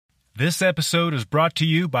This episode is brought to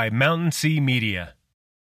you by Mountain Sea Media.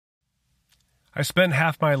 I spent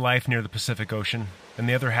half my life near the Pacific Ocean and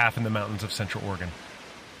the other half in the mountains of Central Oregon.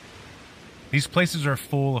 These places are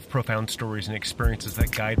full of profound stories and experiences that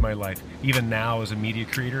guide my life, even now as a media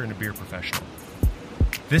creator and a beer professional.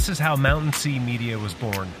 This is how Mountain Sea Media was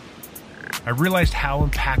born. I realized how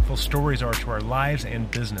impactful stories are to our lives and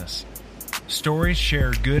business. Stories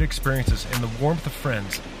share good experiences and the warmth of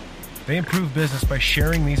friends. They improve business by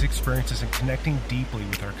sharing these experiences and connecting deeply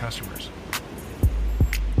with our customers.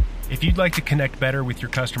 If you'd like to connect better with your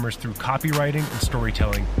customers through copywriting and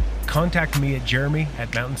storytelling, contact me at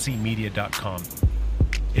jeremy@mountainseamedia.com.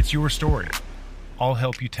 It's your story. I'll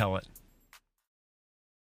help you tell it.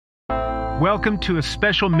 Welcome to a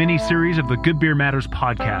special mini-series of the Good Beer Matters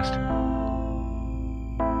podcast.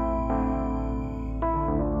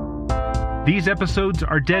 These episodes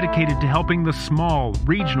are dedicated to helping the small,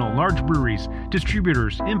 regional, large breweries,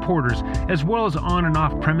 distributors, importers, as well as on and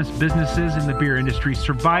off-premise businesses in the beer industry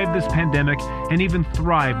survive this pandemic and even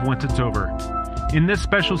thrive once it's over. In this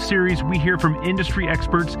special series, we hear from industry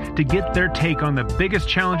experts to get their take on the biggest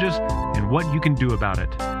challenges and what you can do about it.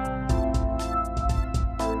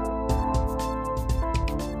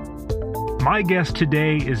 My guest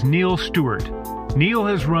today is Neal Stewart. Neal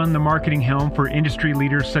has run the marketing helm for industry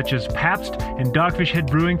leaders such as Pabst and Dogfish Head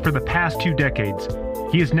Brewing for the past 2 decades.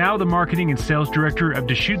 He is now the marketing and sales director of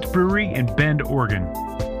Deschutes Brewery in Bend, Oregon.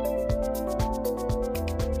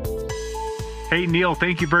 Hey, Neal,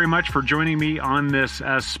 thank you very much for joining me on this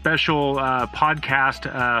special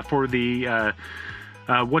podcast for the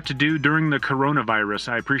what to do during the coronavirus.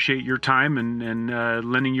 I appreciate your time and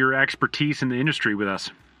lending your expertise in the industry with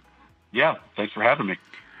us. Yeah, thanks for having me.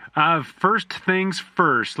 First things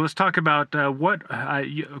first, let's talk about of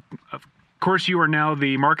course, you are now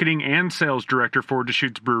the marketing and sales director for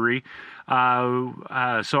Deschutes Brewery. So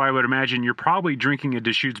I would imagine you're probably drinking a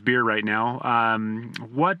Deschutes beer right now.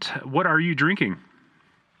 What are you drinking?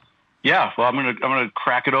 Yeah, well, I'm gonna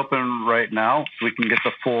crack it open right now so we can get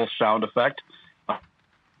the full sound effect.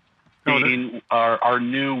 Our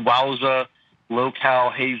new Wowza Low-Cal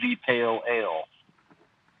Hazy Pale Ale.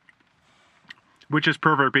 Which is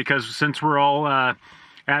perfect because since we're all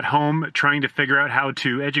at home trying to figure out how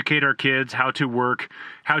to educate our kids, how to work,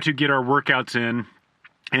 how to get our workouts in,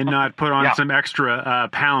 and not put on some extra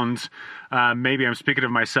pounds, maybe I'm speaking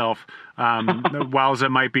of myself, Wowza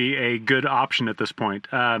might be a good option at this point.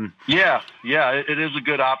 Yeah, it is a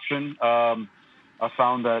good option. I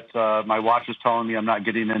found that my watch is telling me I'm not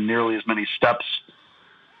getting in nearly as many steps.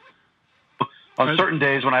 On certain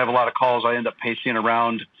days when I have a lot of calls, I end up pacing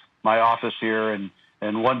around my office here, and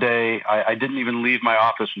one day I didn't even leave my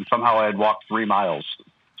office, and somehow I had walked 3 miles.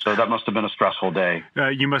 So that must have been a stressful day.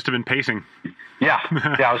 You must have been pacing. Yeah,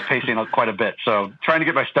 I was pacing quite a bit. So trying to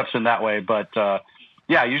get my steps in that way. But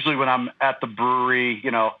usually when I'm at the brewery,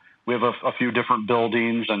 we have a few different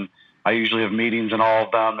buildings, and I usually have meetings in all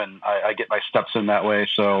of them, and I get my steps in that way.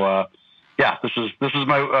 So this is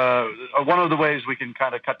my one of the ways we can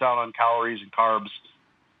kind of cut down on calories and carbs.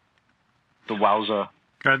 The Wowza.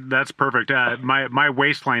 That's perfect. My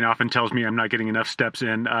waistline often tells me I'm not getting enough steps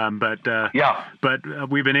in, but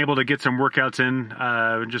we've been able to get some workouts in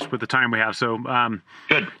just with the time we have. So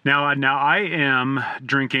good. Now I am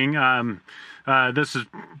drinking. This is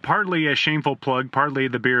partly a shameful plug, partly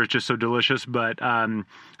the beer is just so delicious. But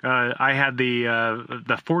I had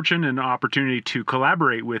the fortune and opportunity to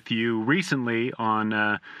collaborate with you recently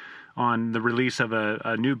on the release of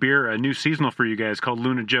a new beer, a new seasonal for you guys called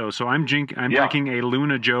Luna Joe. So I'm drinking a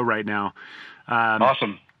Luna Joe right now.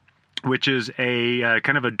 Awesome. Which is a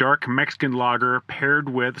kind of a dark Mexican lager paired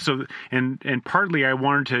with, and partly I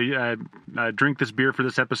wanted to drink this beer for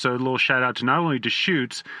this episode. A little shout out to not only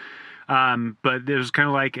Deschutes, but it was kind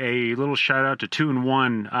of like a little shout out to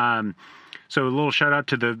 2-in-1. So a little shout out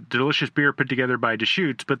to the delicious beer put together by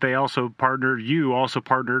Deschutes, but they also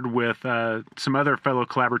partnered with some other fellow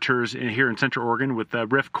collaborators here in Central Oregon with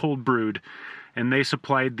Riff Cold Brewed, and they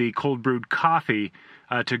supplied the cold brewed coffee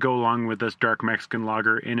to go along with this dark Mexican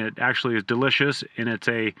lager, and it actually is delicious, and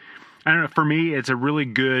for me, it's a really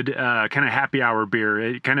good kind of happy hour beer.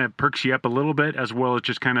 It kind of perks you up a little bit, as well as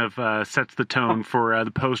just kind of sets the tone for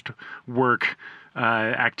the post-work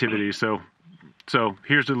activity. So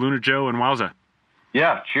here's the Luna Joe and Wowza.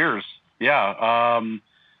 Yeah, cheers. Yeah, I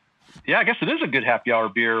guess it is a good happy hour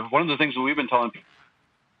beer. One of the things that we've been telling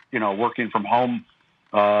people, working from home,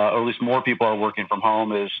 or at least more people are working from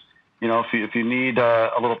home, is, if you need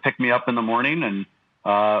a little pick-me-up in the morning, and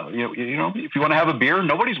if you want to have a beer,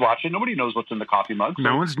 nobody's watching. Nobody knows what's in the coffee mug. So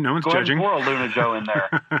no one's go judging. Ahead and pour a Luna Joe in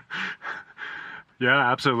there.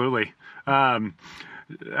 Yeah, absolutely.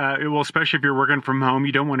 Well, especially if you're working from home,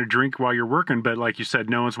 you don't want to drink while you're working. But like you said,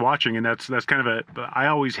 no one's watching, and that's kind of I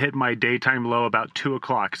always hit my daytime low about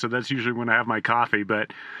 2:00, so that's usually when I have my coffee.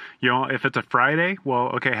 But if it's a Friday, well,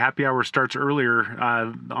 okay, happy hour starts earlier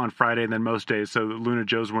on Friday than most days. So Luna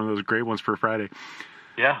Joe's one of those great ones for Friday.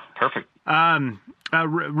 Yeah, perfect.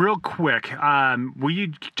 Real quick, will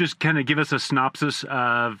you just kind of give us a synopsis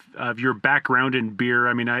of your background in beer?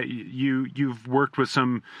 I mean, you've worked with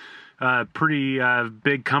some pretty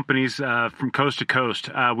big companies from coast to coast.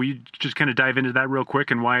 Will you just kind of dive into that real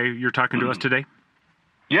quick and why you're talking to us today?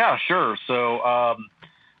 Yeah, sure. So,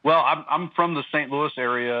 well, I'm from the St. Louis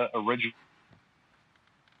area originally.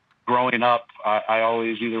 Growing up, I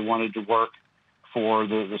always either wanted to work for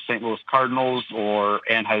the St. Louis Cardinals or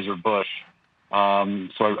Anheuser-Busch.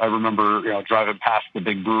 So I remember, driving past the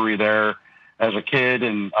big brewery there as a kid,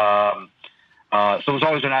 and so it was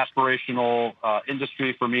always an aspirational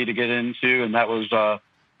industry for me to get into, and that was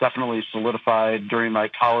definitely solidified during my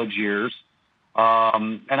college years.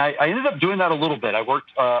 And I ended up doing that a little bit. I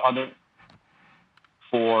worked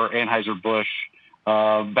for Anheuser-Busch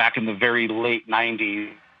back in the very late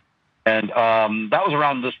 90s, and that was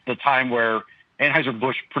around the time where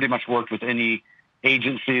Anheuser-Busch pretty much worked with any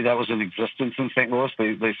agency that was in existence in St. Louis.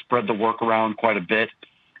 They spread the work around quite a bit.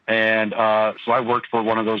 And so I worked for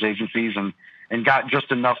one of those agencies and got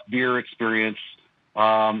just enough beer experience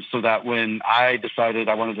so that when I decided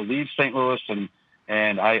I wanted to leave St. Louis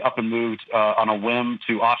and I up and moved on a whim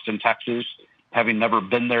to Austin, Texas, having never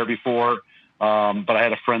been there before. But I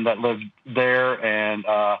had a friend that lived there and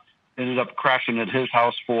ended up crashing at his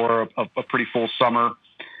house for a pretty full summer,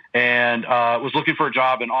 and was looking for a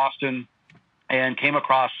job in Austin and came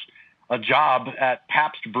across a job at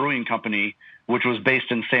Pabst Brewing Company, which was based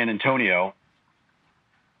in San Antonio.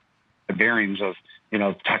 The bearings of,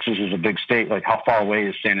 Texas is a big state. Like, how far away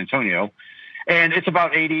is San Antonio? And it's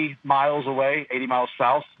about 80 miles away, 80 miles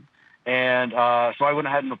south. And so I went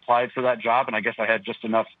ahead and applied for that job, and I guess I had just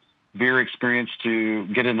enough beer experience to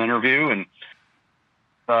get an interview.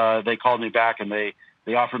 And they called me back, and they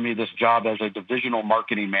offered me this job as a divisional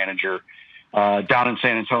marketing manager down in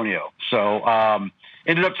San Antonio. So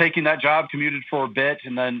ended up taking that job, commuted for a bit,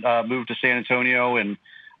 and then moved to San Antonio, and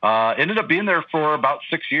ended up being there for about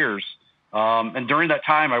 6 years. And during that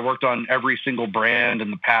time, I worked on every single brand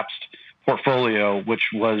in the Pabst portfolio,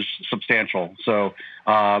 which was substantial. So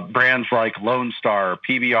brands like Lone Star,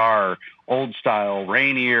 PBR, Old Style,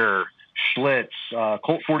 Rainier, Schlitz,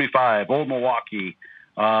 Colt 45, Old Milwaukee,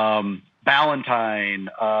 Ballantine,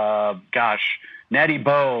 Natty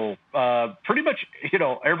Boh, pretty much,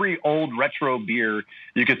 every old retro beer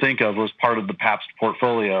you could think of was part of the Pabst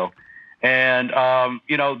portfolio. And,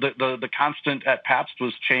 the constant at Pabst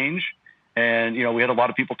was change. And, we had a lot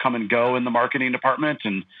of people come and go in the marketing department.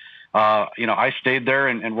 And, I stayed there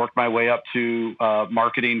and worked my way up to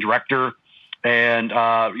marketing director. And,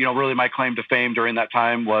 really my claim to fame during that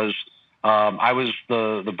time was I was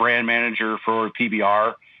the brand manager for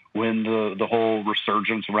PBR when the whole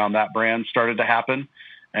resurgence around that brand started to happen.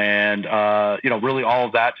 And, really all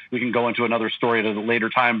of that, we can go into another story at a later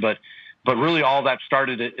time, but really all that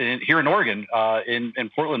started here in Oregon, in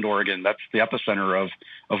Portland, Oregon. That's the epicenter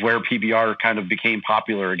of where PBR kind of became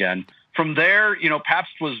popular again. From there,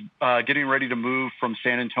 Pabst was getting ready to move from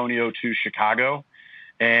San Antonio to Chicago.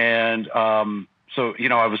 And so,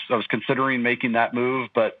 I was considering making that move,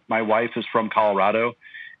 but my wife is from Colorado.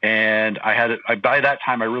 And by that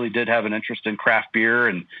time, I really did have an interest in craft beer,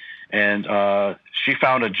 and she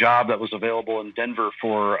found a job that was available in Denver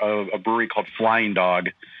for a brewery called Flying Dog,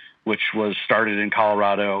 which was started in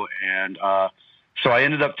Colorado. And so I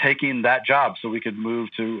ended up taking that job so we could move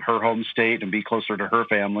to her home state and be closer to her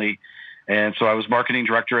family. And so I was marketing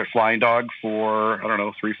director at Flying Dog for,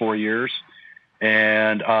 3-4 years.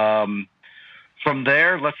 And from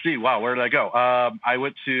there, let's see. Wow, where did I go? I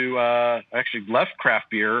went to I actually left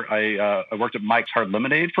craft beer. I worked at Mike's Hard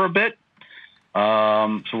Lemonade for a bit.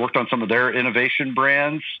 So worked on some of their innovation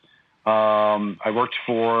brands. I worked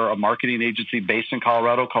for a marketing agency based in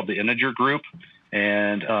Colorado called the Integer Group,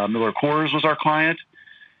 and Miller Coors was our client.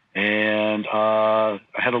 And I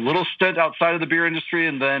had a little stint outside of the beer industry,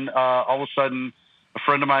 and then all of a sudden, a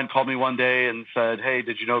friend of mine called me one day and said, "Hey,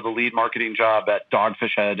 did you know the lead marketing job at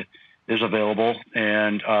Dogfish Head is available?"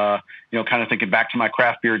 And kind of thinking back to my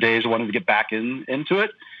craft beer days, I wanted to get back into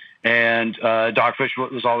it. And Dogfish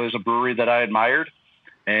was always a brewery that I admired,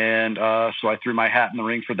 and so I threw my hat in the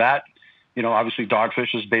ring for that. Obviously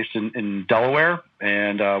Dogfish is based in Delaware,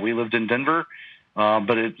 and we lived in Denver,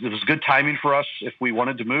 but it was good timing for us. If we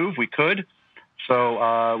wanted to move, we could.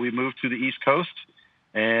 So we moved to the East Coast,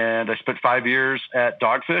 and I spent 5 years at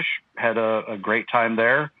Dogfish. Had a great time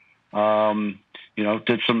there.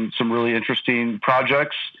 Did some really interesting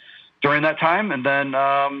projects during that time, and then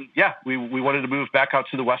we wanted to move back out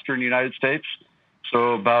to the Western United States.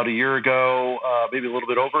 So about a year ago, maybe a little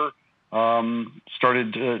bit over,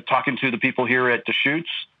 started talking to the people here at Deschutes.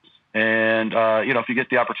 And, if you get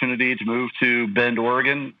the opportunity to move to Bend,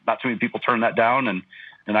 Oregon, not too many people turn that down,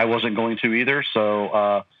 and I wasn't going to either.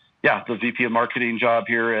 So, the VP of marketing job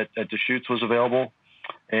here at Deschutes was available.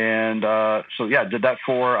 And did that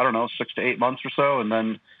for, 6 to 8 months or so. And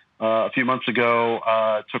then a few months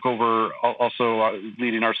ago, took over also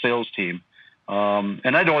leading our sales team.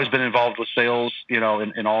 And I'd always been involved with sales, in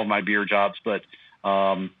all of my beer jobs, but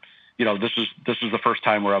this is the first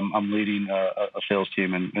time where I'm leading a sales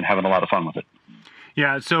team and having a lot of fun with it.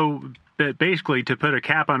 Yeah. So basically, to put a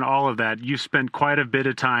cap on all of that, you spent quite a bit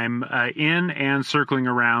of time in and circling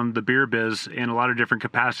around the beer biz in a lot of different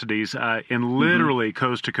capacities, in literally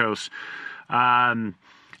coast to coast.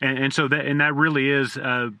 And so that really is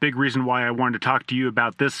a big reason why I wanted to talk to you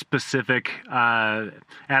about this specific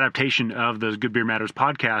adaptation of the Good Beer Matters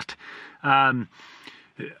podcast. I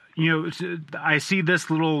see this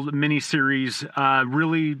little mini series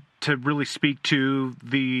really speak to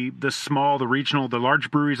the small, the regional, the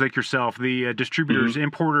large breweries like yourself, the distributors,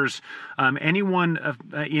 importers, anyone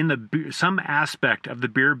in some aspect of the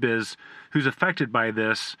beer biz who's affected by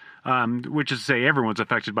this, which is to say everyone's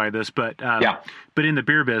affected by this, but in the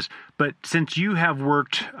beer biz. But since you have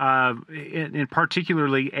worked in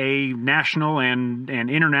particularly a national and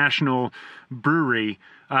international brewery,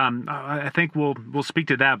 I think we'll speak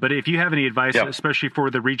to that. But if you have any advice, especially for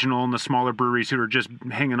the regional and the smaller breweries who are just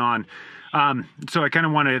hanging on, so I kind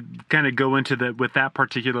of want to go into with that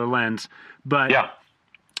particular lens. But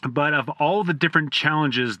of all the different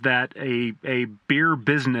challenges that a beer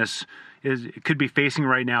business could be facing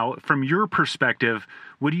right now, from your perspective,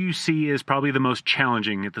 what do you see is probably the most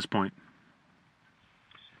challenging at this point?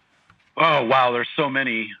 Oh wow, there's so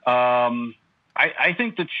many. I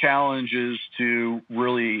think the challenge is to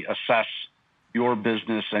really assess your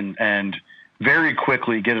business and very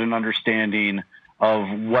quickly get an understanding of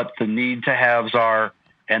what the need to haves are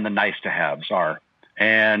and the nice to haves are.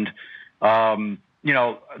 And,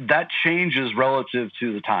 that changes relative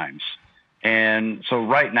to the times. And so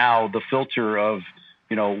right now the filter of,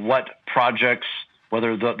 what projects,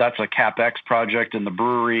 whether that's a CapEx project in the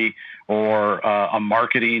brewery or a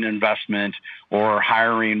marketing investment or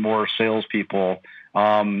hiring more salespeople,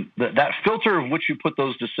 that filter of which you put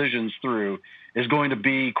those decisions through is going to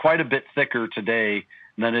be quite a bit thicker today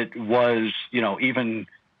than it was, even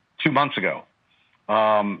 2 months ago.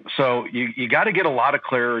 So you got to get a lot of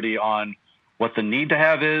clarity on what the need to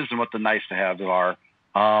have is and what the nice to have are.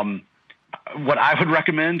 What I would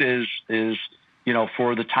recommend is,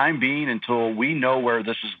 for the time being, until we know where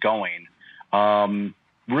this is going,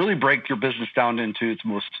 really break your business down into its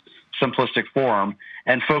most simplistic form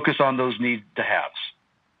and focus on those need to haves.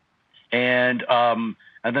 And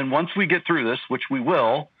then once we get through this, which we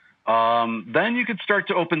will, then you could start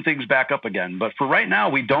to open things back up again. But for right now,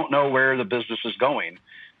 we don't know where the business is going,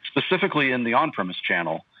 specifically in the on-premise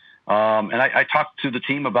channel. And I talked to the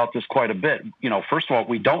team about this quite a bit. First of all,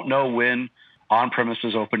 we don't know when on-premise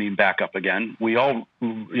is opening back up again. We all,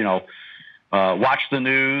 watch the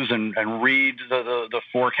news and read the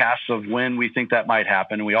forecasts of when we think that might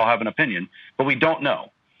happen. And we all have an opinion, but we don't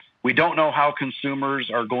know. We don't know how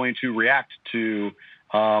consumers are going to react to,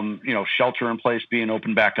 shelter in place being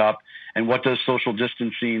opened back up. And what does social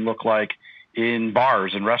distancing look like in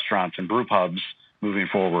bars and restaurants and brew pubs moving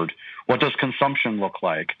forward? What does consumption look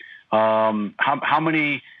like? How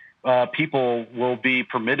many people will be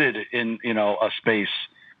permitted in, a space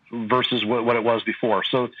versus what it was before?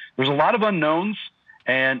 So there's a lot of unknowns.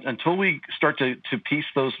 And until we start to piece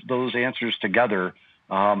those answers together,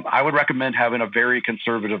 I would recommend having a very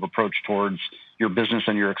conservative approach towards your business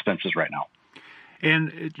and your expenses right now.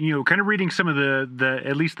 And, kind of reading some of the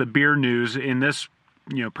at least the beer news in this,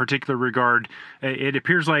 particular regard, it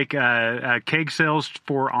appears like keg sales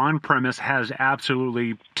for on-premise has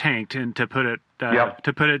absolutely tanked, and to put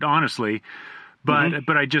it honestly.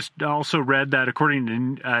 But I just also read that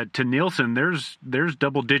according to Nielsen, there's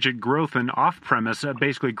double-digit growth in off-premise,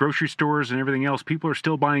 basically grocery stores and everything else. People are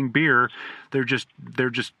still buying beer. They're just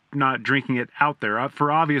not drinking it out there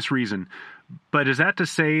for obvious reason. But is that to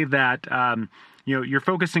say that you're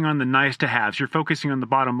focusing on the nice to haves, you're focusing on the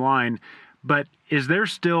bottom line, but is there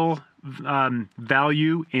still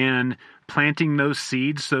value in planting those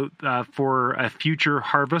seeds for a future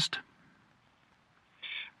harvest?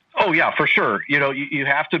 Oh yeah, for sure. You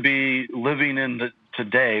have to be living in the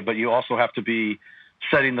today, but you also have to be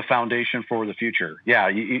setting the foundation for the future. Yeah,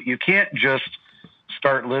 you can't just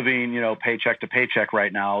start living, paycheck to paycheck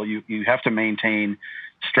right now. You have to maintain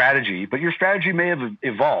strategy, but your strategy may have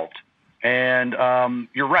evolved. And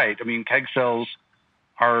you're right. I mean, keg sales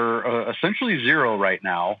are essentially zero right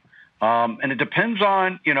now. And it depends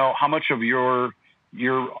on, how much of your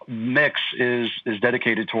mix is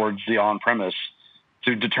dedicated towards the on-premise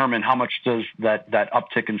to determine how much does that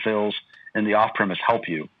uptick in sales in the off-premise help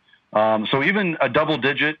you. So even a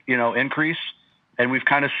double-digit, increase, and we've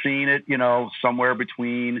kind of seen it, somewhere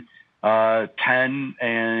between 10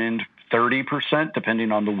 and 30%,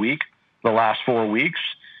 depending on the week, the last 4 weeks.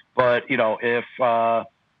 But, if, call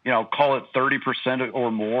it 30%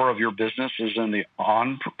 or more of your business is in the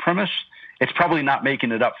on-premise, it's probably not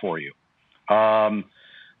making it up for you.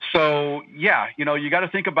 So yeah, you got to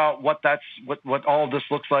think about what all of this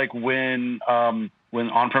looks like when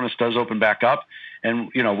on-premise does open back up.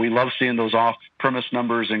 And, we love seeing those off-premise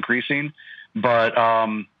numbers increasing, but,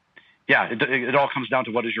 it all comes down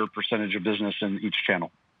to what is your percentage of business in each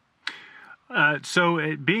channel.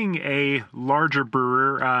 So being a larger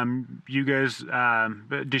brewer, you guys,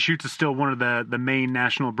 Deschutes is still one of the main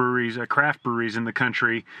national breweries, craft breweries in the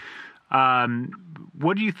country.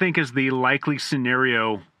 What do you think is the likely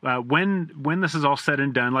scenario when this is all said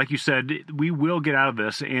and done? Like you said, we will get out of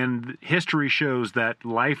this, and history shows that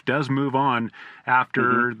life does move on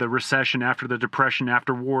after the recession, after the depression,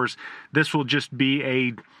 after wars. This will just be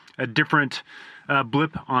a different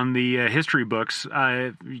blip on the history books,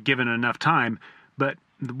 given enough time. But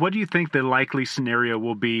what do you think the likely scenario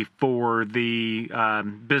will be for the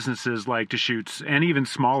businesses like Deschutes and even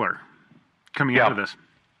smaller coming out of this?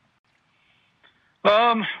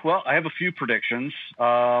 Well, I have a few predictions.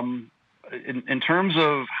 In terms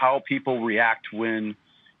of how people react when,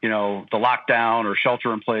 the lockdown or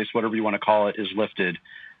shelter in place, whatever you want to call it, is lifted,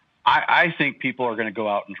 I think people are going to go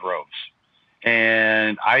out in droves.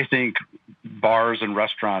 And I think bars and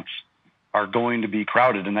restaurants are going to be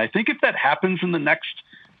crowded. And I think if that happens in the next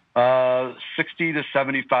 60 to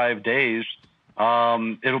 75 days,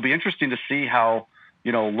 it'll be interesting to see how,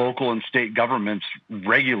 local and state governments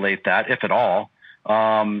regulate that, if at all.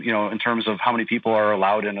 In terms of how many people are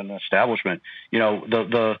allowed in an establishment.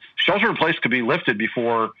 The shelter in place could be lifted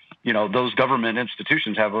before, those government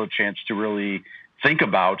institutions have a chance to really think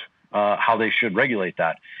about how they should regulate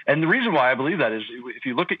that. And the reason why I believe that is if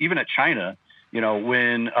you look at even at China,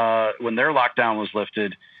 when their lockdown was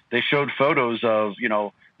lifted, they showed photos of,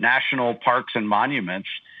 national parks and monuments,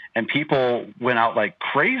 and people went out like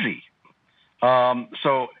crazy.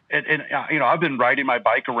 So I've been riding my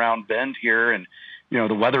bike around Bend here, and,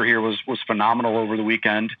 the weather here was phenomenal over the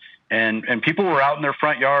weekend, and people were out in their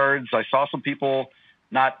front yards. I saw some people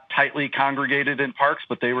not tightly congregated in parks,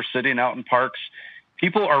 but they were sitting out in parks.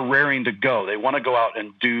 People are raring to go. They want to go out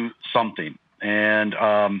and do something. And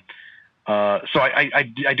so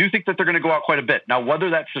I do think that they're going to go out quite a bit. Now,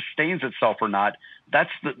 whether that sustains itself or not, that's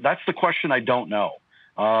the question I don't know.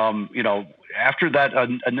 After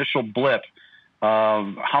that initial blip,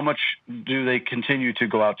 how much do they continue to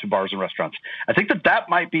go out to bars and restaurants? I think that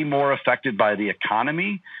might be more affected by the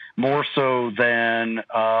economy, more so than,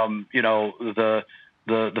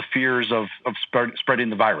 the fears of spreading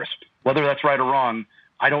the virus. Whether that's right or wrong,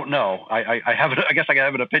 I don't know. I guess I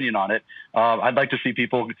have an opinion on it. I'd like to see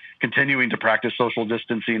people continuing to practice social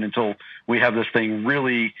distancing until we have this thing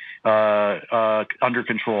really under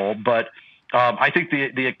control. But I think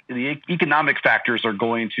the economic factors are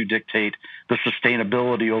going to dictate the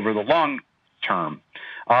sustainability over the long term.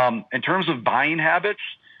 In terms of buying habits,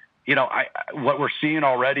 what we're seeing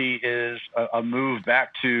already is a move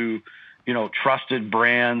back to, trusted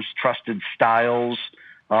brands, trusted styles.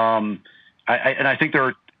 And I think there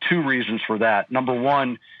are two reasons for that. Number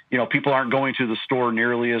one, people aren't going to the store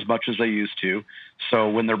nearly as much as they used to. So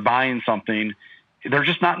when they're buying something, they're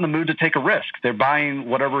just not in the mood to take a risk. They're buying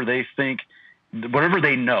whatever they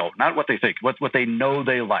know, not what they think, what they know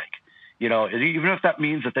they like. Even if that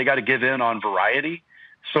means that they got to give in on variety,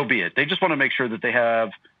 so be it. They just want to make sure that they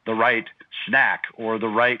have the right snack or the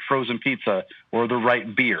right frozen pizza or the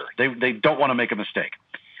right beer. They don't want to make a mistake.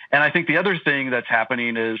 And I think the other thing that's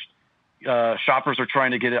happening is shoppers are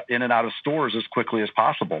trying to get in and out of stores as quickly as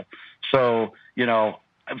possible. So,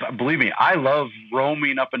 believe me, I love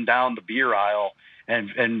roaming up and down the beer aisle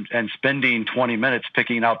and spending 20 minutes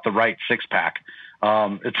picking out the right 6-pack.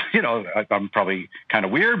 It's, I'm probably kind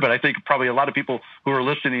of weird, but I think probably a lot of people who are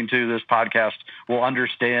listening to this podcast will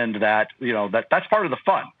understand that, that's part of the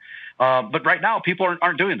fun. But right now people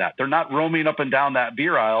aren't doing that. They're not roaming up and down that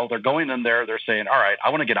beer aisle. They're going in there. They're saying, all right, I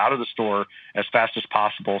want to get out of the store as fast as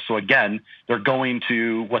possible. So again, they're going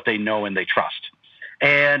to what they know and they trust.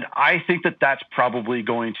 And I think that that's probably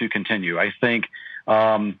going to continue. I think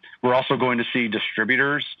we're also going to see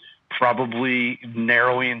distributors probably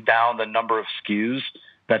narrowing down the number of SKUs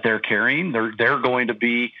that they're carrying. They're going to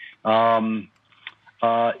be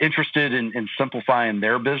interested in simplifying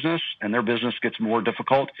their business, and their business gets more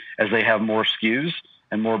difficult as they have more SKUs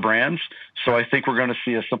and more brands. So I think we're going to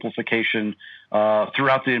see a simplification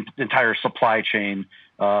throughout the entire supply chain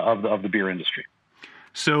of the beer industry.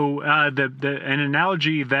 So an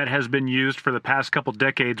analogy that has been used for the past couple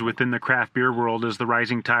decades within the craft beer world is the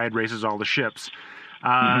rising tide raises all the ships.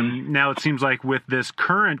 Now it seems like with this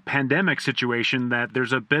current pandemic situation that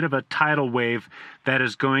there's a bit of a tidal wave that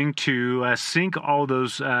is going to sink all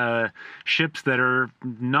those ships that are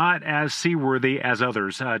not as seaworthy as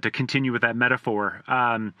others, to continue with that metaphor.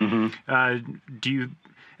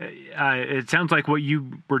 It sounds like what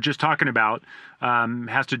you were just talking about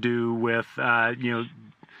has to do with,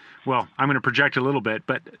 well, I'm going to project a little bit,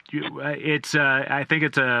 but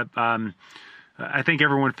I think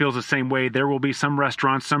everyone feels the same way. There will be some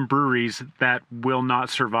restaurants, some breweries that will not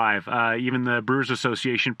survive. Even the Brewers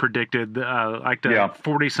Association predicted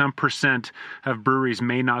 40% of breweries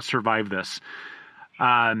may not survive this.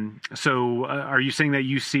 So are you saying that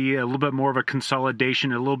you see a little bit more of a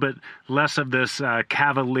consolidation, a little bit less of this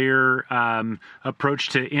cavalier approach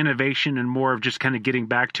to innovation and more of just kind of getting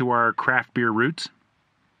back to our craft beer roots?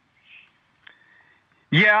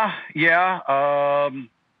 Yeah.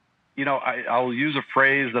 I'll use a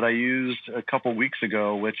phrase that I used a couple weeks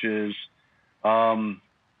ago, which is, the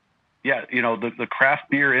craft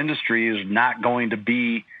beer industry is not going to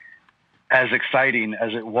be as exciting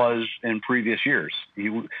as it was in previous years.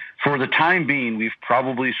 For the time being, we've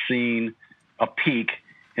probably seen a peak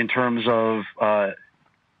in terms of, I'm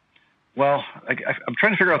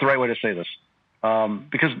trying to figure out the right way to say this,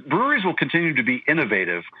 because breweries will continue to be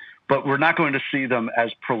innovative, but we're not going to see them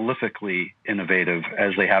as prolifically innovative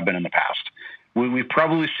as they have been in the past. We've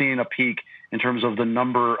probably seen a peak in terms of the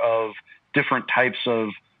number of different types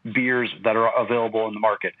of beers that are available in the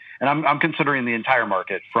market. And I'm considering the entire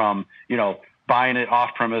market from, buying it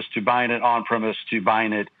off premise to buying it on premise to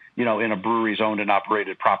buying it, in a brewery's owned and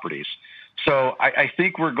operated properties. So I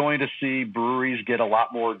think we're going to see breweries get a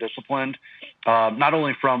lot more disciplined, not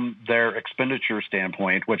only from their expenditure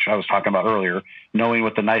standpoint, which I was talking about earlier, knowing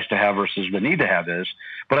what the nice to have versus the need to have is,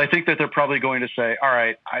 but I think that they're probably going to say, all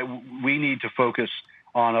right, we need to focus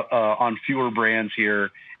on fewer brands here,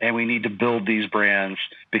 and we need to build these brands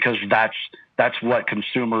because that's what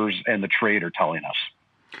consumers and the trade are telling us.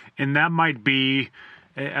 And that might be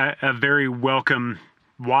a very welcome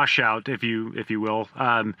washout, if you will,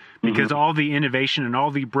 because all the innovation and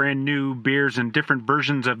all the brand new beers and different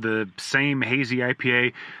versions of the same hazy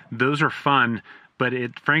IPA, those are fun, but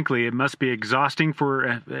it must be exhausting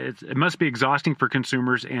for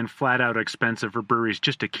consumers and flat out expensive for breweries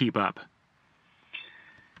just to keep up.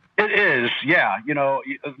 It is, yeah.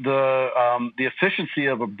 The efficiency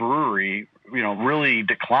of a brewery, really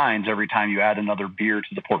declines every time you add another beer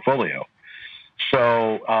to the portfolio.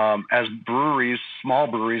 So as small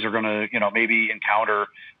breweries are going to, maybe encounter,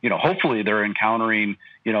 hopefully they're encountering,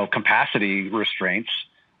 capacity restraints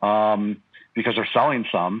because they're selling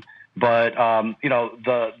some. But,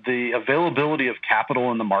 the availability of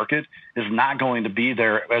capital in the market is not going to be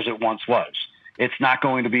there as it once was. It's not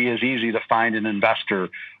going to be as easy to find an investor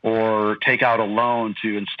or take out a loan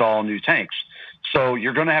to install new tanks. So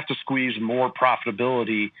you're going to have to squeeze more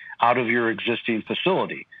profitability out of your existing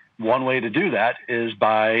facility. One way to do that is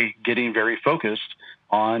by getting very focused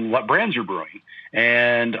on what brands you're brewing.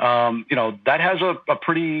 And, that has a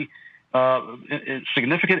pretty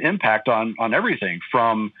significant impact on everything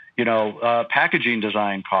from, packaging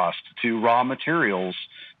design cost to raw materials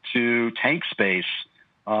to tank space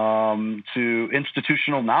to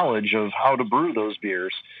institutional knowledge of how to brew those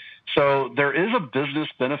beers. So there is a business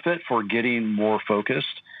benefit for getting more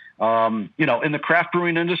focused. In the craft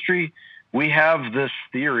brewing industry, we have this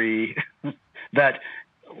theory that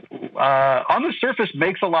on the surface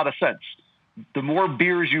makes a lot of sense. The more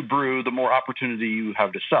beers you brew, the more opportunity you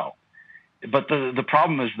have to sell. But the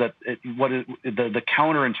problem is that the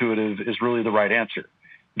counterintuitive is really the right answer.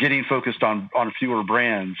 Getting focused on fewer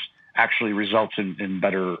brands actually results in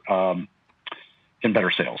better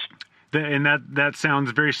sales. And that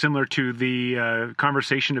sounds very similar to the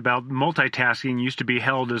conversation about multitasking used to be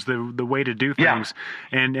held as the way to do things.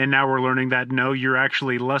 Yeah. And now we're learning that, no, you're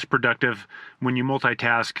actually less productive when you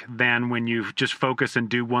multitask than when you just focus and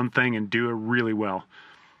do one thing and do it really well.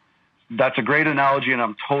 that's a great analogy, and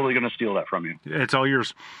I'm totally going to steal that from you. It's all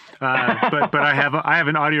yours. But I have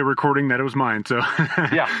an audio recording that it was mine. So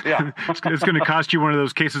yeah. it's going to cost you one of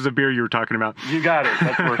those cases of beer you were talking about. You got it.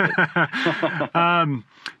 That's worth it.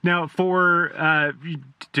 Now, for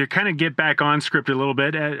to kind of get back on script a little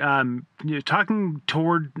bit, talking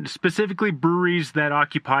toward specifically breweries that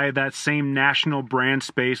occupy that same national brand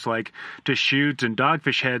space, like Deschutes and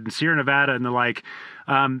Dogfish Head and Sierra Nevada and the like.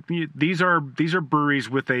 These are breweries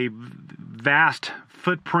with a vast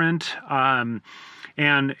footprint, and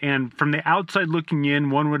from the outside looking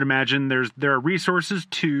in, one would imagine there are resources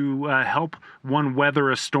to help one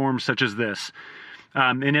weather a storm such as this.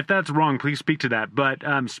 And if that's wrong, please speak to that. But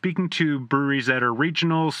speaking to breweries that are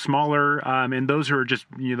regional, smaller, and those who are just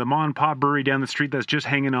the mom and pop brewery down the street that's just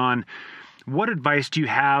hanging on, what advice do you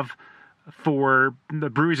have for the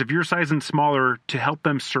breweries of your size and smaller to help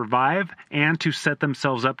them survive and to set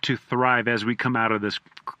themselves up to thrive as we come out of this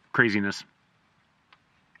craziness?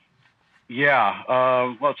 Yeah,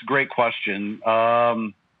 well, it's a great question.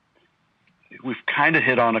 We've kind of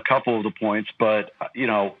hit on a couple of the points, but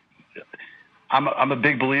I'm a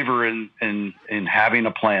big believer in having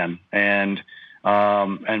a plan and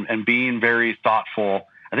being very thoughtful.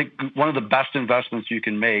 I think one of the best investments you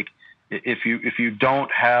can make if you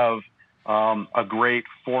don't have a great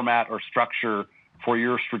format or structure for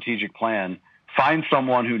your strategic plan, find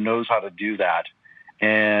someone who knows how to do that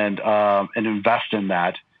and invest in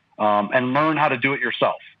that and learn how to do it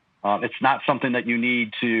yourself. It's not something that you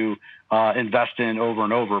need to invest in over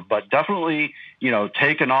and over, but definitely,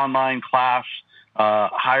 take an online class,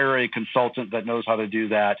 hire a consultant that knows how to do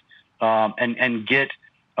that, and get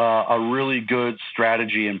a really good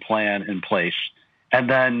strategy and plan in place, and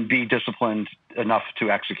then be disciplined enough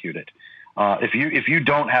to execute it. If you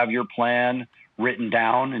don't have your plan written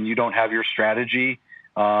down and you don't have your strategy,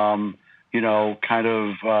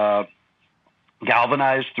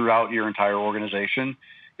 galvanized throughout your entire organization,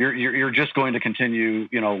 you're just going to continue,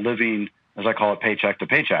 living, as I call it, paycheck to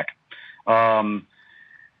paycheck. And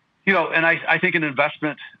I think an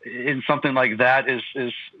investment in something like that is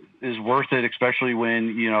worth it, especially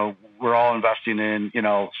when, we're all investing in,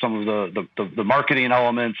 some of the marketing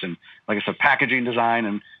elements and, like I said, packaging design.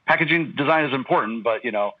 And packaging design is important, but,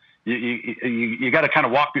 you got to kind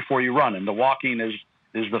of walk before you run. And the walking is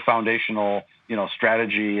the foundational,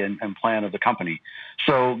 strategy and plan of the company.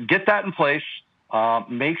 So get that in place.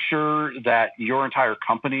 Make sure that your entire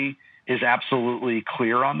company is absolutely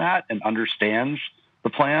clear on that and understands the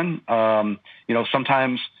plan.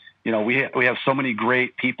 Sometimes, we have so many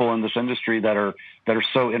great people in this industry that are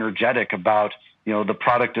so energetic about, the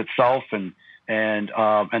product itself and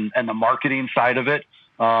the marketing side of it.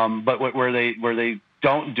 But where they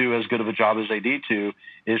don't do as good of a job as they need to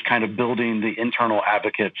is kind of building the internal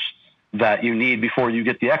advocates that you need before you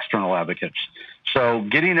get the external advocates. So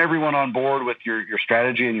getting everyone on board with your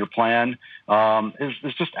strategy and your plan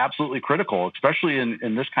is just absolutely critical, especially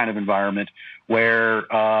in this kind of environment where,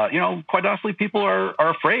 quite honestly, people are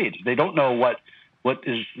afraid. They don't know what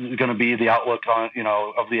is going to be the outlook on,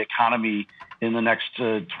 of the economy in the next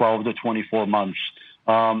 12 to 24 months.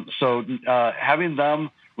 So having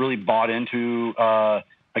them really bought into,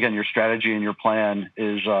 again, your strategy and your plan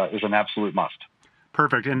is an absolute must.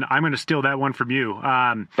 Perfect. And I'm going to steal that one from you.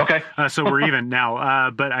 Okay. So we're even now.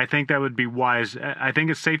 But I think that would be wise. I think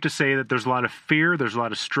it's safe to say that there's a lot of fear. There's a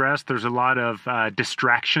lot of stress. There's a lot of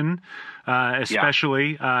distraction,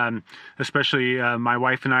 especially my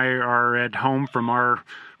wife and I are at home from our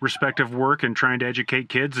respective work and trying to educate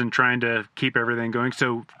kids and trying to keep everything going.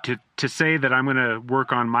 So to say that I'm going to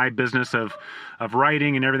work on my business of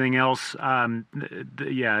writing and everything else,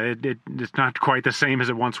 it's not quite the same as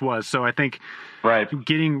it once was. So I think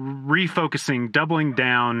refocusing, doubling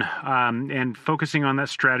down, and focusing on that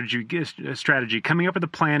strategy, coming up with a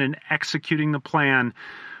plan and executing the plan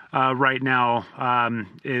right now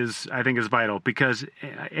is vital, because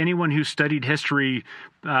anyone who studied history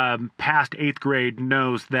past 8th grade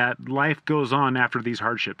knows that life goes on after these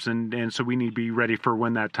hardships, and so we need to be ready for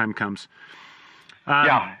when that time comes.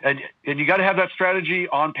 And you got to have that strategy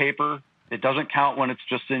on paper. It doesn't count when it's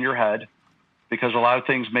just in your head, because a lot of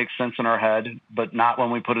things make sense in our head, but not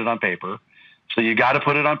when we put it on paper. So you got to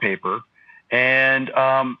put it on paper, and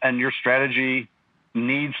your strategy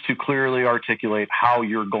needs to clearly articulate how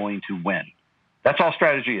you're going to win. That's all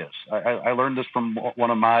strategy is. I learned this from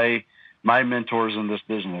one of my mentors in this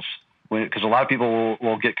business, because a lot of people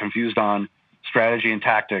will get confused on strategy and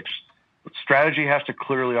tactics. But strategy has to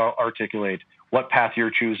clearly articulate what path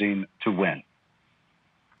you're choosing to win.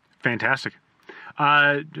 Fantastic.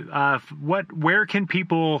 Where can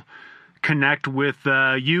people connect with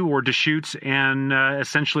you or Deschutes and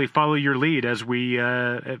essentially follow your lead as we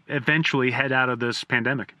eventually head out of this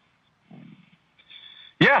pandemic?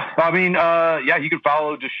 Yeah, I mean, you can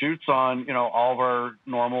follow Deschutes on, all of our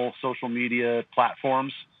normal social media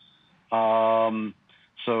platforms. I'm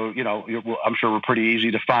sure we're pretty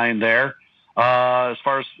easy to find there. As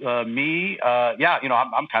far as me,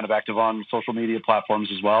 I'm kind of active on social media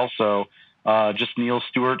platforms as well. So just Neal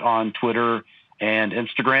Stewart on Twitter and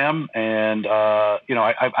Instagram. And,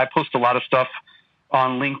 I post a lot of stuff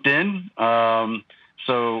on LinkedIn.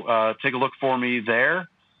 So take a look for me there.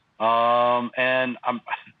 And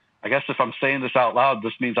I guess if I'm saying this out loud,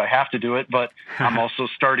 this means I have to do it, but I'm also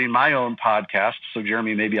starting my own podcast. So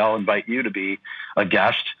Jeremy, maybe I'll invite you to be a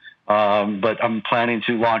guest. But I'm planning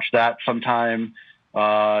to launch that sometime,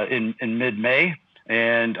 in mid-May.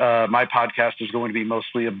 And, my podcast is going to be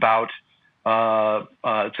mostly about, it's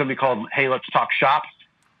going to be called, Hey, Let's Talk Shop.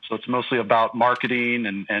 So it's mostly about marketing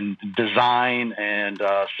and design and,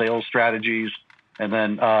 sales strategies. And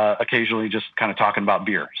then occasionally just kind of talking about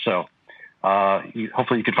beer. So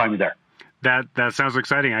hopefully you can find me there. That sounds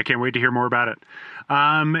exciting. I can't wait to hear more about it.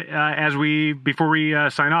 Before we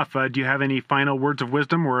sign off, do you have any final words of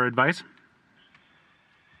wisdom or advice?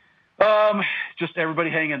 Just everybody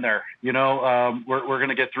hang in there. We're going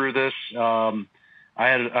to get through this. I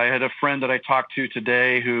had a friend that I talked to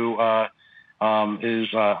today who is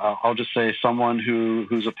I'll just say someone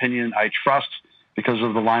whose opinion I trust because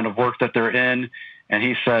of the line of work that they're in. And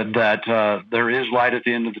he said that there is light at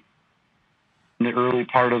the end of the early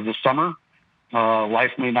part of the summer.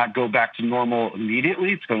 Life may not go back to normal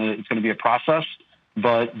immediately. It's going to be a process,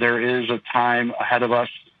 but there is a time ahead of us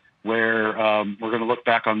where we're going to look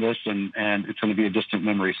back on this and it's going to be a distant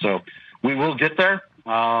memory. So we will get there,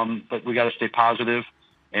 but we got to stay positive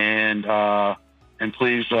and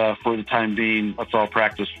please, for the time being, let's all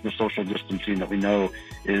practice the social distancing that we know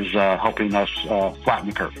is helping us flatten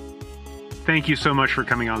the curve. Thank you so much for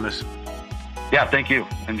coming on this. Yeah, thank you.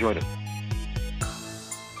 Enjoyed it.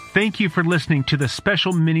 Thank you for listening to the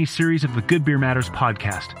special mini-series of the Good Beer Matters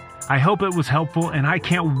podcast. I hope it was helpful, and I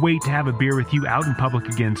can't wait to have a beer with you out in public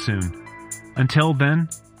again soon. Until then,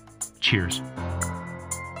 cheers.